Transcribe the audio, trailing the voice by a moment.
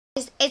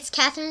It's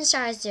Catherine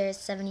Star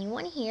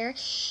 071 here,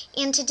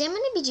 and today I'm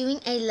going to be doing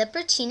a lip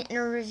routine and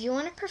a review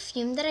on a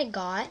perfume that I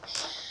got.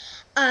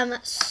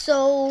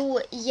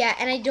 So yeah,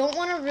 and I don't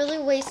want to really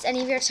waste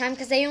any of your time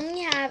because I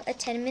only have a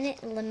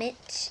 10-minute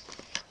limit.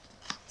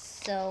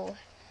 So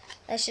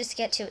let's just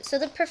get to it. So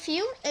the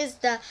perfume is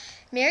the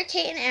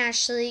Mary-Kate and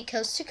Ashley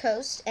Coast to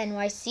Coast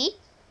NYC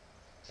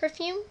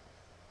perfume,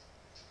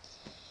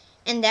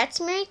 and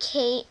that's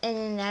Mary-Kate, and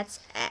then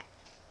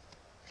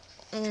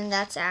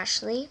that's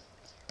Ashley.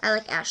 I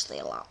like Ashley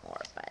a lot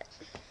more, but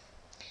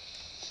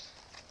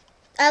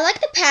I like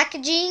the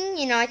packaging.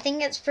 You know, I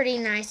think it's pretty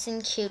nice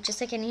and cute,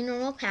 just like any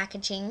normal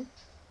packaging.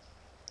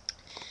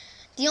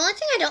 The only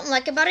thing I don't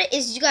like about it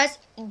is you guys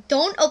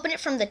don't open it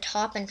from the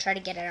top and try to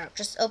get it out.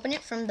 Just open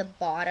it from the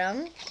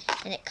bottom,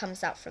 and it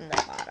comes out from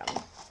the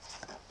bottom.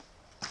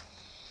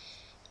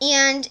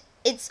 And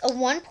it's a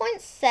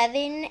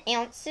 1.7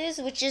 ounces,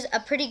 which is a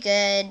pretty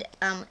good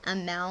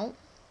amount.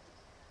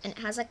 And it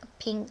has like a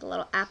pink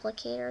little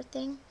applicator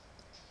thing.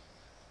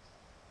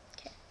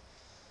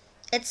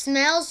 It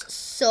smells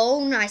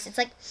so nice. It's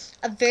like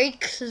a very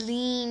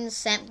clean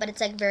scent, but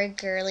it's like very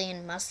girly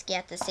and musky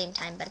at the same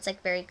time, but it's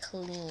like very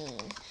clean.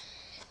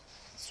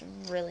 It's a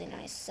really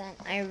nice scent.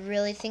 I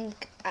really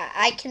think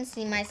I can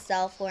see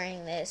myself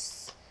wearing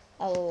this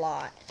a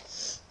lot.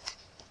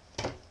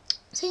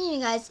 So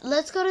anyway, guys,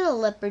 let's go to the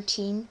lip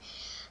routine.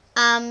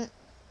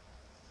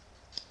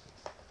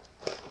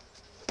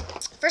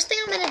 First thing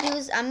I'm going to do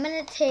is I'm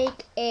going to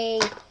take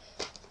a,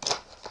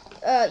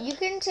 you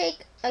can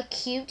take a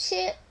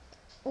Q-tip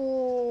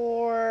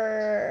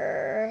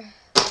or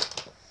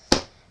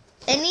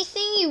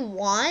anything you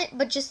want,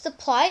 but just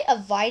apply a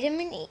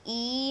vitamin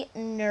E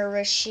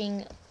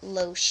nourishing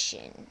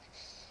lotion.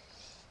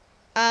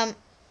 The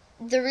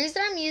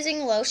reason I'm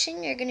using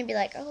lotion, you're going to be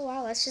like, oh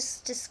wow, that's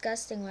just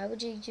disgusting. Why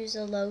would you use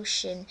a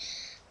lotion?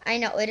 I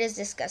know, it is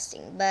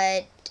disgusting,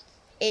 but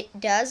it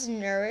does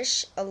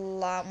nourish a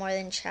lot more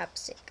than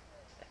chapstick.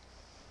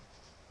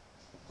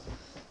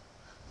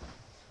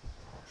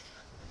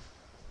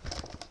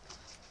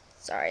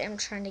 Sorry, I'm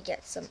trying to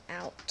get some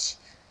out.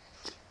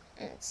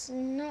 And it's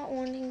not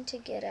wanting to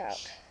get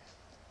out.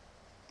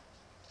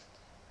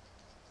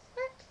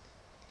 What?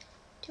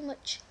 Too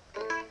much.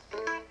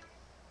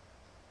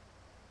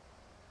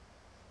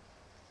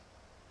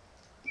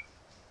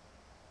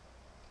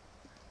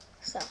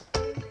 So.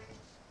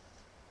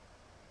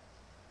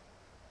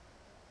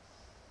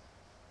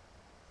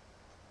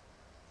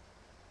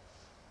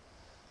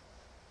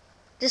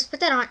 Just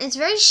put that on. It's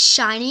very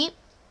shiny.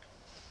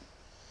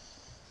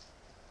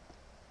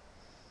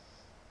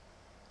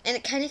 And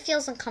it kind of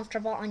feels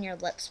uncomfortable on your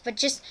lips. But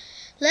just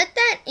let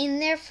that in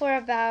there for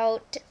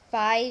about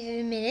 5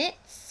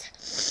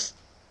 minutes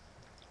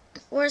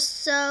or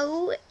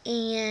so,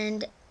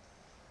 and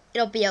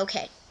it'll be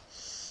okay.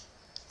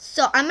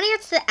 So I'm going to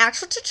get to the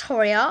actual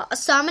tutorial.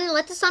 So I'm going to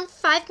let this on for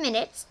 5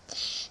 minutes.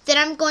 Then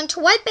I'm going to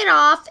wipe it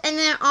off, and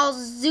then I'll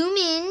zoom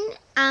in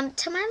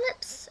to my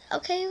lips.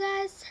 Okay, you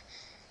guys?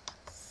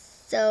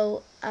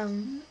 So,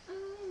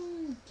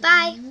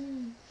 bye.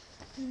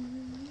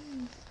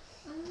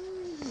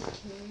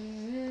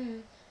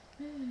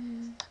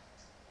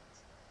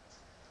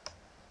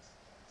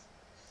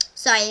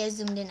 Sorry, I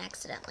zoomed in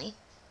accidentally.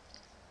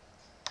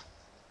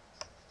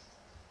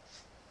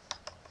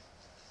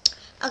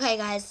 Okay,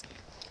 guys.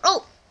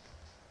 Oh!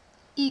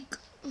 Eek.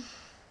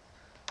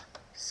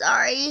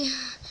 Sorry.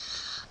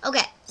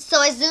 Okay, so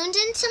I zoomed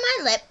into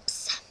my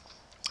lips.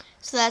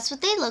 So that's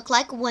what they look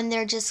like when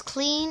they're just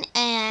clean,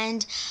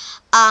 and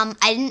I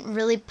didn't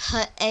really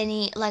put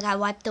any, like, I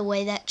wiped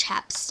away that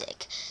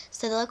chapstick.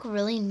 So they look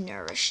really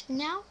nourished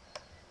now.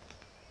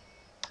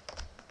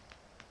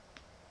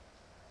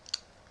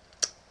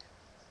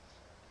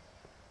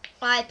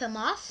 Wipe them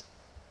off.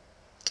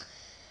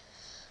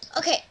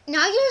 Okay,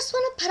 now you just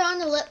want to put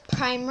on a lip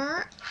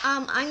primer.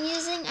 I'm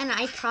using an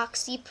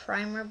Epoxy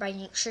primer by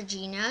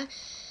Neutrogena.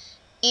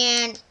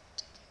 And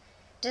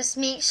just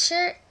make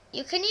sure,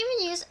 you can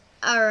even use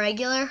a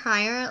regular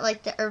primer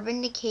like the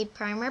Urban Decay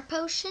Primer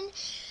Potion.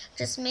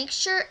 Just make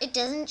sure it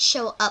doesn't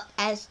show up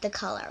as the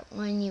color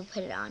when you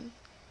put it on.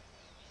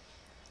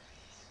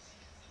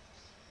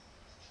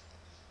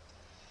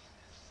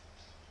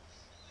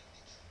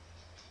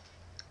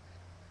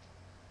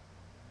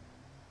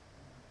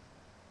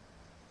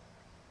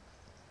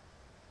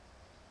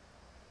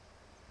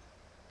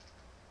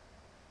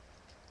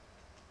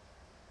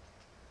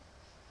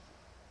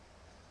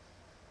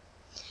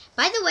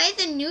 By the way,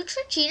 the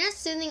Neutrogena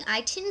Soothing Eye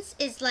Tints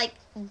is like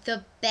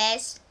the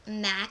best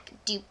MAC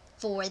dupe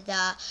for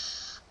the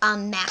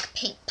MAC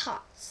paint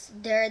pots.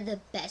 They're the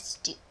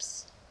best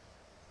dupes.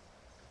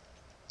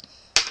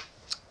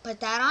 Put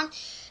that on.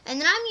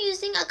 And then I'm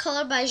using a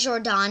color by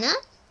Jordana.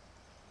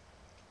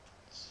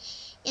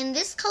 And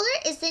this color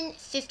is in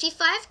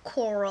 55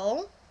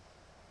 Coral.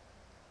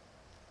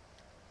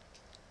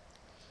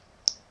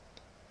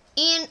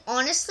 And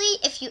honestly,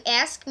 if you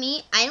ask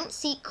me, I don't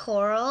see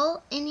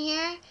coral in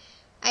here.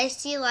 I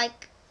see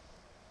like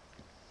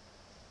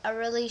a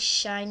really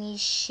shiny,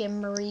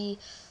 shimmery,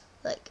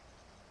 like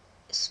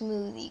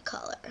smoothie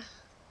color.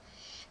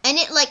 And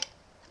it like,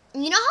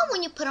 you know how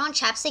when you put on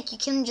chapstick, you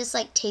can just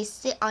like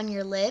taste it on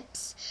your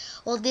lips?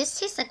 Well, this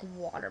tastes like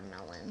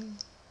watermelon.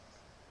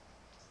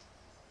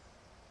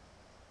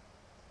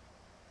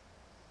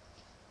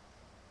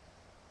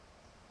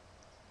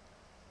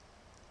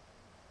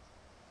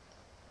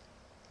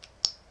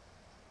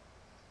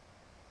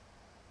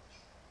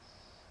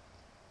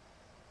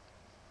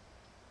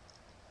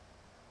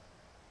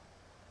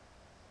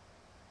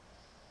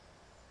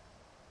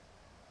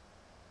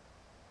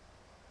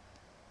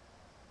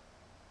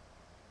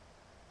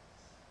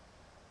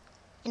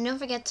 And don't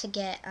forget to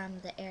get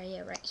the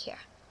area right here.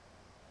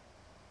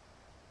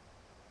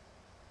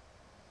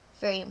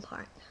 Very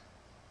important.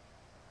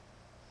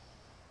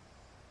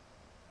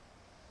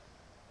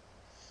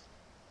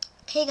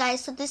 Okay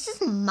guys, so this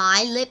is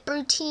my lip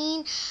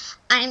routine.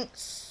 I'm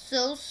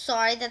so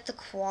sorry that the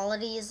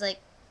quality is like,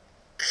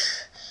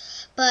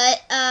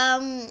 but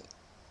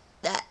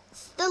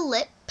that's the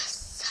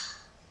lips.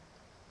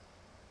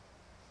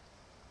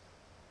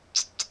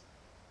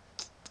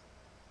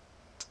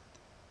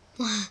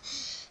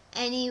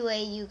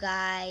 Anyway, you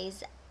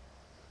guys,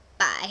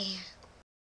 bye.